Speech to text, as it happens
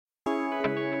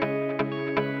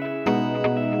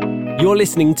You're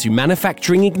listening to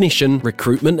Manufacturing Ignition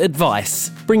Recruitment Advice,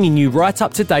 bringing you right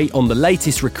up to date on the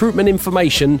latest recruitment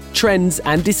information, trends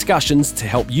and discussions to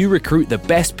help you recruit the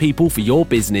best people for your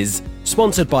business.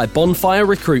 Sponsored by Bonfire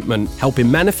Recruitment, helping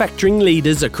manufacturing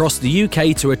leaders across the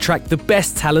UK to attract the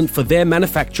best talent for their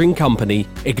manufacturing company.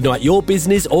 Ignite your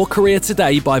business or career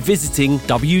today by visiting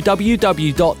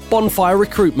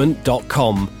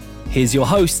www.bonfirerecruitment.com. Here's your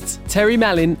hosts, Terry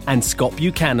Mallin and Scott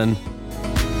Buchanan.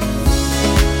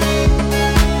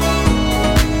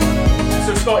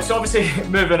 So Scott, it's obviously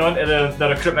moving on to the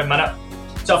recruitment minute.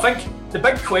 So I think the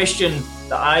big question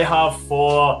that I have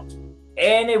for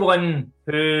anyone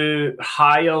who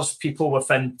hires people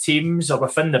within teams or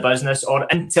within the business or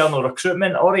internal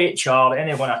recruitment or HR,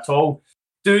 anyone at all,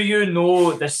 do you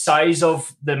know the size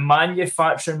of the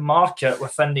manufacturing market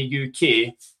within the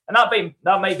UK? And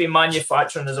that might be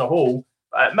manufacturing as a whole.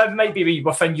 It might be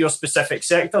within your specific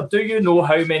sector. Do you know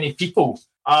how many people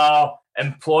are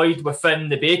employed within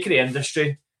the bakery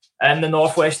industry in the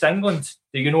northwest England?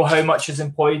 Do you know how much is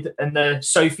employed in the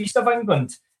southeast of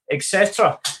England,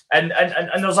 etc.? And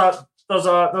there's a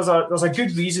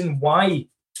good reason why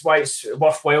it's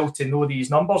worthwhile to know these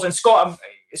numbers. And Scott,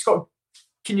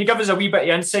 can you give us a wee bit of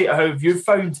insight of how you've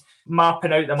found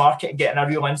mapping out the market and getting a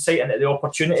real insight into the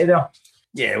opportunity there?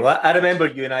 Yeah, well, I remember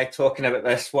you and I talking about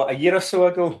this, a year or so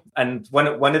ago? And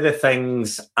one of the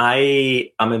things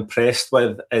I am impressed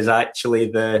with is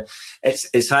actually what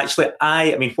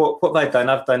have I done?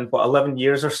 I've done, 11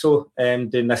 years or so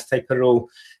doing this type of role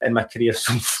in my career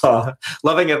so far,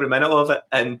 loving every minute of it.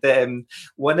 And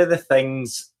one of the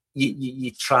things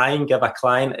you try and give a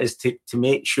client is to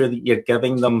make sure that you're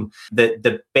giving them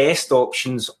the best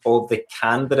options of the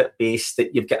candidate base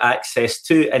that you've got access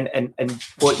to. And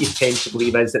what you tend to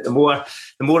believe is that the more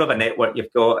of a network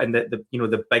you've got and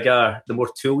the bigger, the more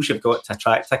tools you've got to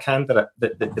attract a candidate,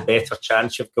 the better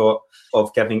chance you've got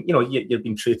of giving, you've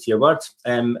been true to your word.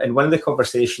 And one of the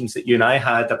conversations that you and I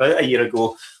had about a year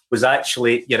ago was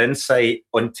actually your insight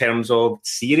on terms of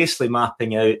seriously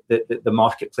mapping out the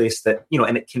marketplace that,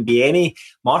 and it can be any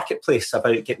marketplace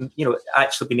about getting,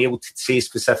 actually being able to say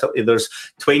specifically there's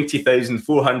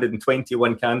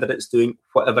 20,421 candidates doing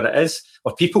whatever it is,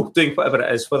 or people doing whatever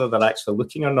it is, whether they're actually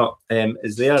looking or not,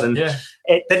 is there. And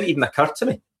It didn't even occur to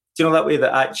me. Do you know that way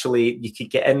that actually you could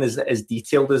get in as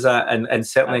detailed as that? And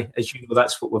certainly, as you know,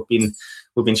 that's what we've been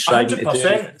striving 100%. To do.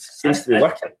 It seems to be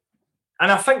working. And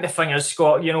I think the thing is,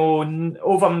 Scott, probably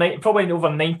over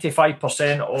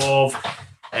 95% of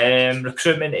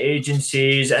recruitment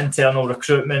agencies, internal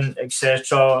recruitment,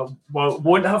 etc.,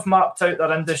 won't have mapped out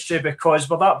their industry because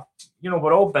we're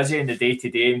we're all busy in the day to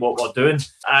day in what we're doing,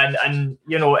 and end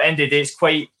of the day, it's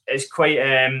quite if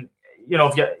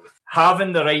you're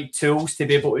having the right tools to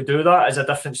be able to do that is a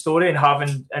different story, and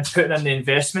putting in the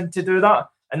investment to do that.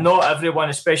 And not everyone,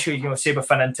 especially, say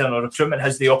within internal recruitment,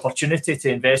 has the opportunity to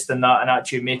invest in that and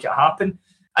actually make it happen.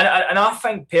 And I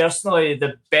think personally,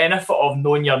 the benefit of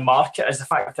knowing your market is the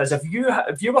fact is if you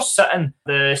were sitting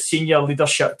the senior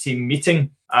leadership team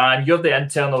meeting and you're the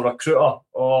internal recruiter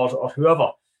or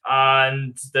whoever,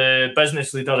 and the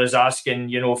business leader is asking,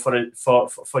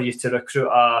 for you to recruit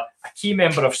a key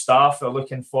member of staff, they're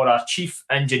looking for a chief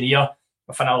engineer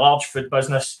within a large food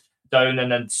business down in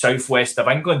the southwest of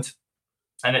England.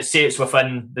 And it's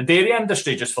within the dairy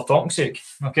industry, just for talking's sake,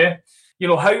 okay?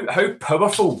 How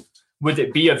powerful would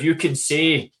it be if you can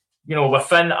say,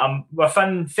 within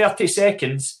 30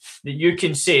 seconds, that you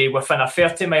can say within a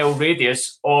 30-mile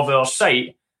radius of our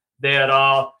site, there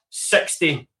are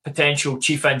 60 potential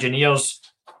chief engineers,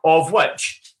 of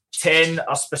which 10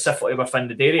 are specifically within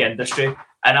the dairy industry,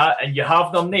 and you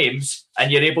have their names,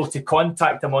 and you're able to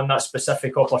contact them on that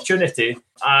specific opportunity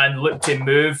and look to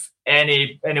move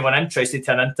anyone interested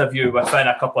to an interview within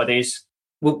a couple of days.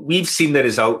 Well, we've seen the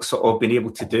results of being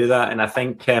able to do that, and I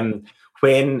think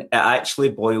when it actually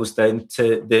boils down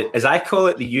to as I call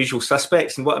it, the usual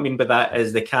suspects, and what I mean by that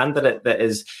is the candidate that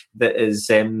is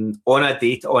on a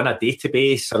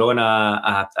database or on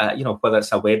a whether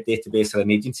it's a web database or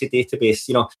an agency database,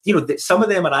 that some of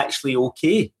them are actually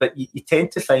okay, but you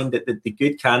tend to find that the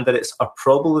good candidates are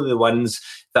probably the ones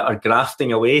that are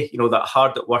grafting away, that are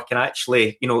hard at work and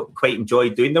actually, quite enjoy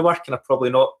doing the work and are probably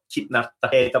not keeping their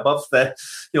head above the,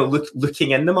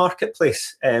 looking in the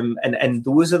marketplace. And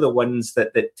those are the ones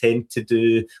that tend to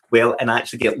do well and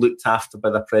actually get looked after by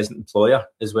their present employer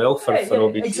as well for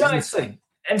obvious exactly. reasons.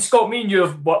 And Scott, me and you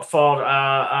have worked for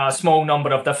a small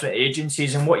number of different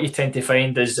agencies, and what you tend to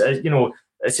find is,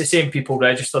 it's the same people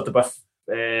registered with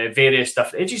various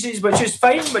different agencies, which is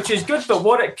fine, which is good, but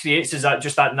what it creates is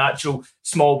that natural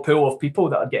small pool of people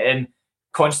that are getting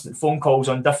constant phone calls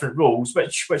on different roles,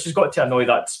 which has got to annoy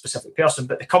that specific person.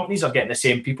 But the companies are getting the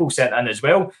same people sent in as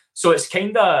well. So it's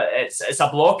it's a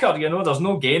blocker, there's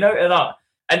no gain out of that.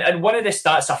 And one of the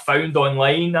stats I found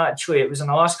online, actually, it was in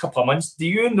the last couple of months. Do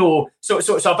you know? So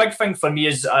it's a big thing for me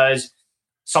is as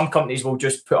some companies will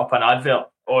just put up an advert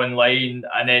online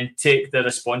and then take the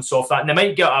response off that. And they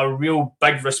might get a real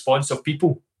big response of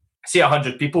people, say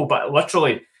 100 people, but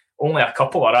literally only a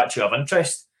couple are actually of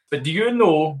interest. But do you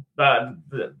know that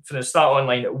from the start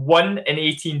online, 1 in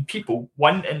 18 people,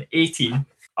 1 in 18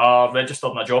 are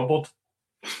registered on a job board?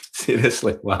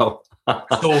 Seriously, wow.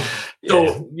 So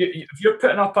if you're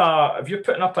putting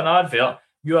up an advert,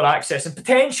 you are accessing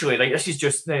potentially, like, this is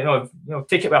just take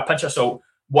it with a pinch of salt,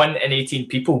 1 in 18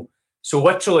 people. So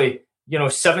literally,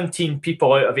 17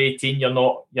 people out of 18 you're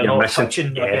not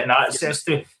touching, you're getting access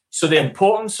to. So the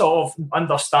importance of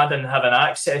understanding and having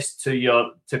access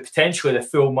to potentially the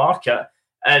full market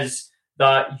is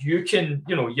that you can,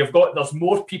 there's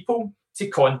more people to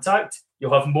contact,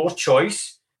 you'll have more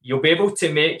choice, you'll be able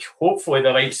to make hopefully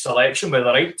the right selection with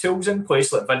the right tools in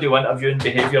place like video interviewing,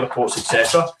 behaviour reports,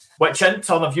 etc. Which in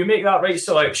turn, if you make that right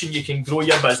selection, you can grow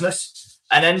your business,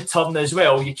 and in turn as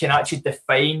well, you can actually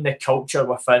define the culture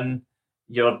within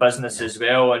your business as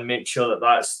well, and make sure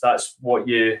that that's what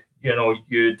you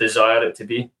desire it to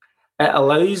be. It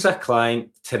allows a client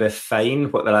to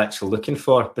refine what they're actually looking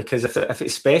for, because if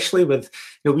especially with,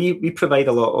 we provide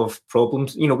a lot of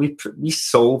problems, we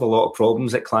solve a lot of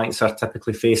problems that clients are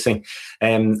typically facing,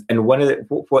 and one of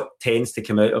what tends to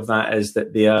come out of that is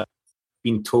that they are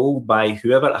been told by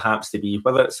whoever it happens to be,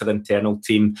 whether it's their internal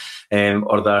team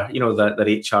or their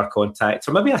HR contact,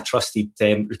 or maybe a trusted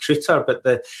recruiter, but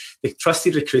the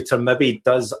trusted recruiter maybe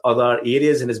does other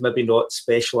areas and is maybe not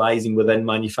specialising within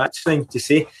manufacturing, to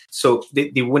say. So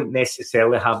they wouldn't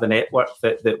necessarily have the network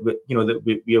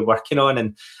that we are working on.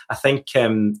 And I think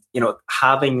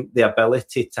having the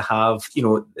ability to have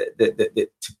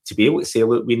to be able to say,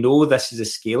 look, we know this is the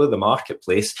scale of the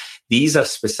marketplace. These are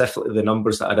specifically the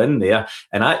numbers that are in there.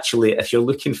 And actually, if you're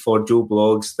looking for Joe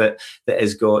Bloggs that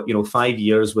has got 5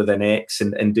 years within X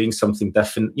and doing something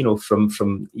different,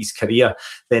 from his career,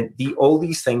 then all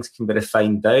these things can be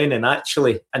refined down. And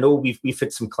actually, I know we've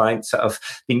had some clients that have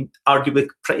been arguably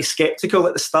pretty sceptical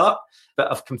at the start, but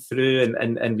have come through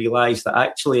and realised that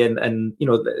actually, and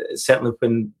certainly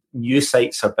when new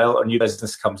sites are built or new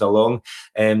business comes along,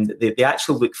 they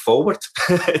actually look forward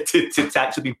to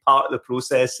actually be part of the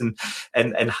process and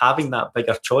having that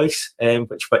bigger choice,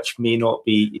 which may not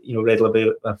be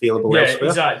readily available elsewhere.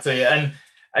 Exactly. And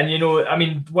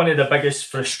one of the biggest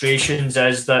frustrations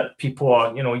is that people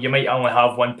are, you might only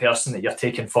have one person that you're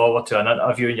taking forward to an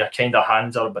interview and your kind of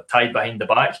hands are tied behind the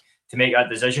back to make that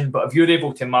decision. But if you're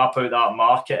able to map out that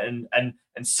market and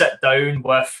sit down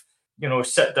with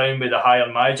the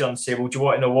hiring manager and say, well, do you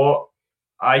want to know what?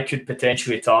 I could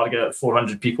potentially target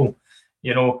 400 people.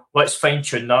 Let's fine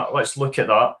tune that. Let's look at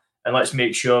that. And let's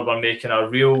make sure we're making a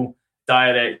real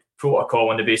direct protocol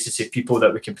on the basis of people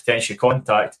that we can potentially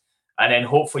contact. And then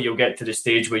hopefully you'll get to the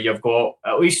stage where you've got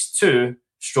at least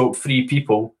 2/3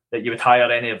 people that you would hire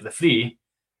any of the 3.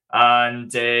 And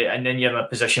then you're in a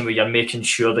position where you're making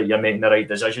sure that you're making the right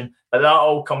decision. But that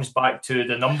all comes back to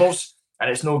the numbers. And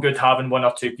it's no good having 1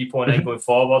 or 2 people and then going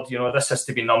forward. This has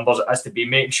to be numbers. It has to be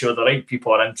making sure the right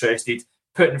people are interested,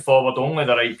 putting forward only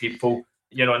the right people,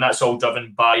 and that's all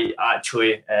driven by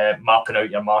actually mapping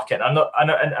out your market. And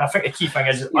I think the key thing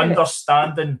is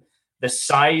understanding the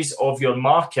size of your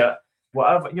market,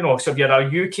 whatever, so if you're a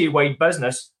UK-wide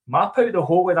business, map out the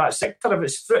whole of that sector. If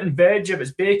it's fruit and veg, if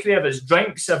it's bakery, if it's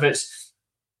drinks, if it's,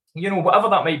 whatever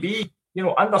that might be,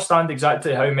 understand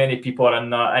exactly how many people are in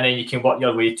that, and then you can work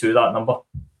your way to that number.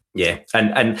 Yeah,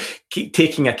 and keep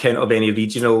taking account of any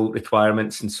regional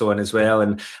requirements and so on as well.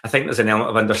 And I think there's an element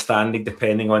of understanding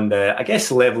depending on the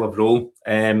level of role,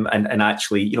 and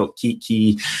actually,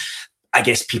 key I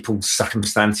guess people's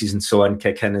circumstances and so on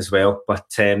kick in as well. But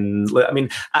look,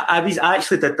 I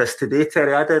actually did this today,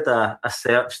 Terry. I did a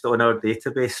search on our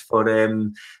database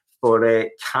for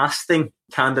casting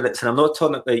candidates, and I'm not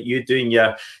talking about you doing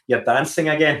your dancing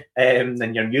again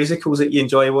and your musicals that you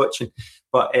enjoy watching,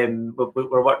 but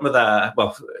we're working with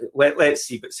let's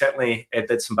see, but certainly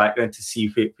did some background to see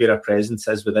where our presence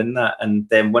is within that. And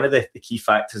one of the key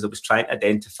factors I was trying to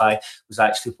identify was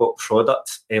actually what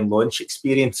product launch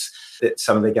experience that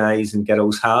some of the guys and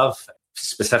girls have.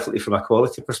 specifically from a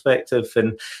quality perspective.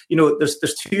 And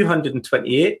there's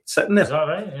 228 sitting there. Is that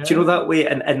right? Yeah. Do you know that way?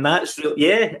 And that's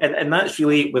really, and that's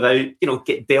really without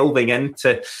delving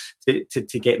into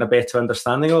to getting a better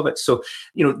understanding of it. So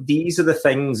these are the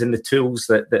things and the tools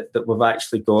that we've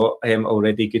actually got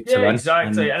already good to run.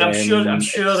 Exactly. And I'm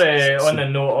sure on the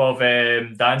note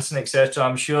of dancing, etc.,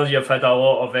 I'm sure you've had a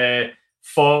lot of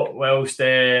thought whilst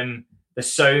the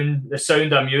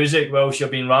sound of music whilst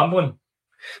you've been rambling.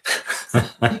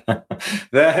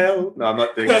 The hell? No, I'm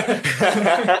not doing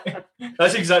it.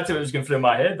 That's exactly what was going through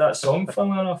my head, that song,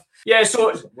 funnily enough. Yeah,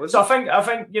 so I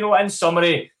think in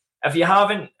summary,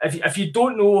 if you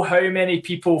don't know how many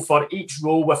people for each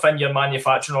role within your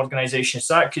manufacturing organisation,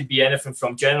 so that could be anything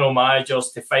from general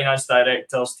managers to finance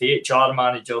directors to HR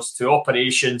managers to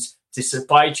operations to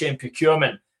supply chain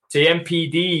procurement to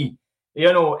MPD,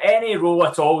 any role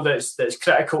at all that's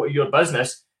critical to your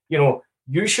business,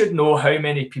 you should know how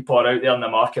many people are out there in the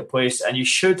marketplace, and you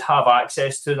should have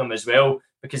access to them as well,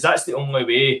 because that's the only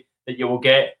way that you will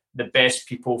get the best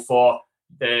people for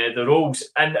the roles.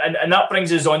 And that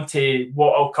brings us on to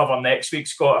what I'll cover next week,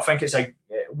 Scott. I think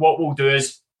what we'll do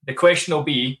is the question will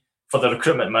be for the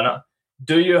recruitment minute: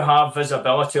 do you have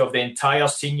visibility of the entire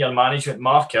senior management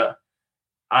market,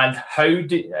 and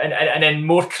and then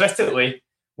more critically,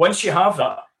 once you have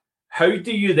that, how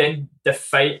do you then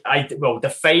define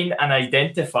and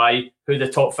identify who the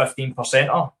top 15%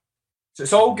 are? So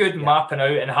it's all good mapping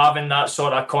out and having that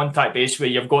sort of contact base where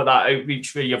you've got that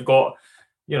outreach, where you've got,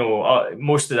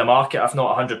 most of the market, if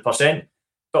not 100%.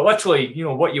 But literally,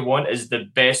 what you want is the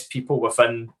best people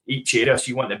within each area. So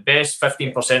you want the best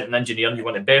 15% in engineering, you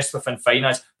want the best within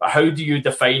finance. But how do you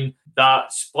define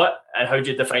that split, and how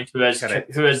do you define who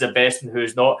is the best and who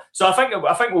is not? So I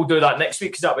think we'll do that next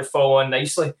week, because that would fall on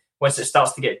nicely once it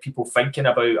starts to get people thinking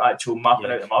about actual mapping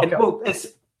out the market. Well,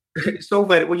 it's all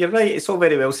very well. You're right. It's all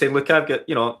very well saying, look, I've got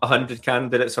 100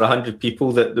 candidates or 100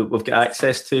 people that we've got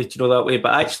access to that way.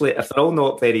 But actually, if they're all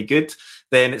not very good,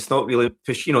 then it's not really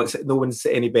push. It's no one's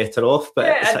any better off.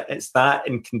 But it's that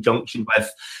in conjunction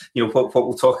with what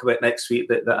we'll talk about next week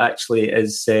that actually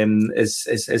is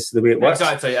the way it works.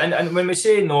 Exactly. And when we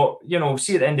say no,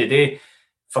 see at the end of the day,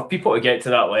 for people to get to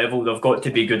that level, they've got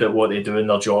to be good at what they do in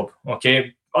their job.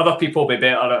 Okay. Other people will be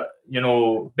better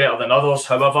than others.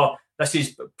 However, this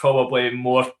is probably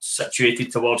more situated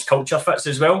towards culture fits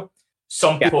as well.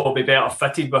 Some people will be better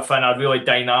fitted within a really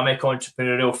dynamic,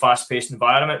 entrepreneurial, fast-paced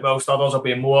environment, whilst others will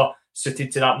be more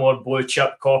suited to that more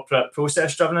blue-chip, corporate,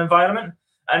 process-driven environment.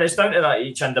 And it's down to that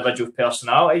each individual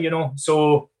personality,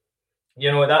 So,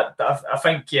 that I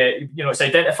think, it's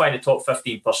identifying the top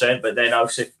 15%, but then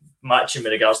also matching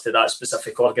with regards to that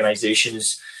specific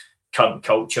organisation's current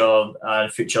culture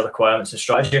and future requirements and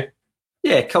strategy.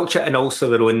 Yeah, culture, and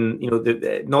also their own,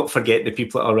 not forget the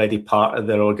people that are already part of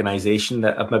their organisation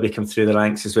that have maybe come through the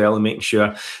ranks as well, and making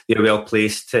sure they're well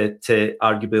placed to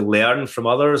arguably learn from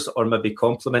others or maybe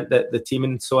complement the team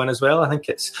and so on as well. I think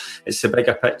it's a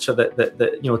bigger picture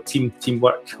that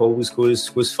teamwork always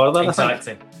goes further.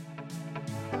 Exactly.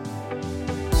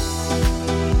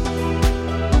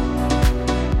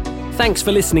 Thanks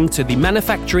for listening to the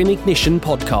Manufacturing Ignition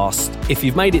podcast. If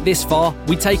you've made it this far,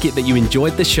 we take it that you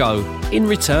enjoyed the show. In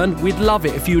return, we'd love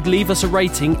it if you would leave us a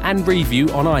rating and review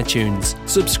on iTunes.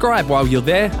 Subscribe while you're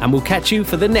there, and we'll catch you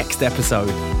for the next episode.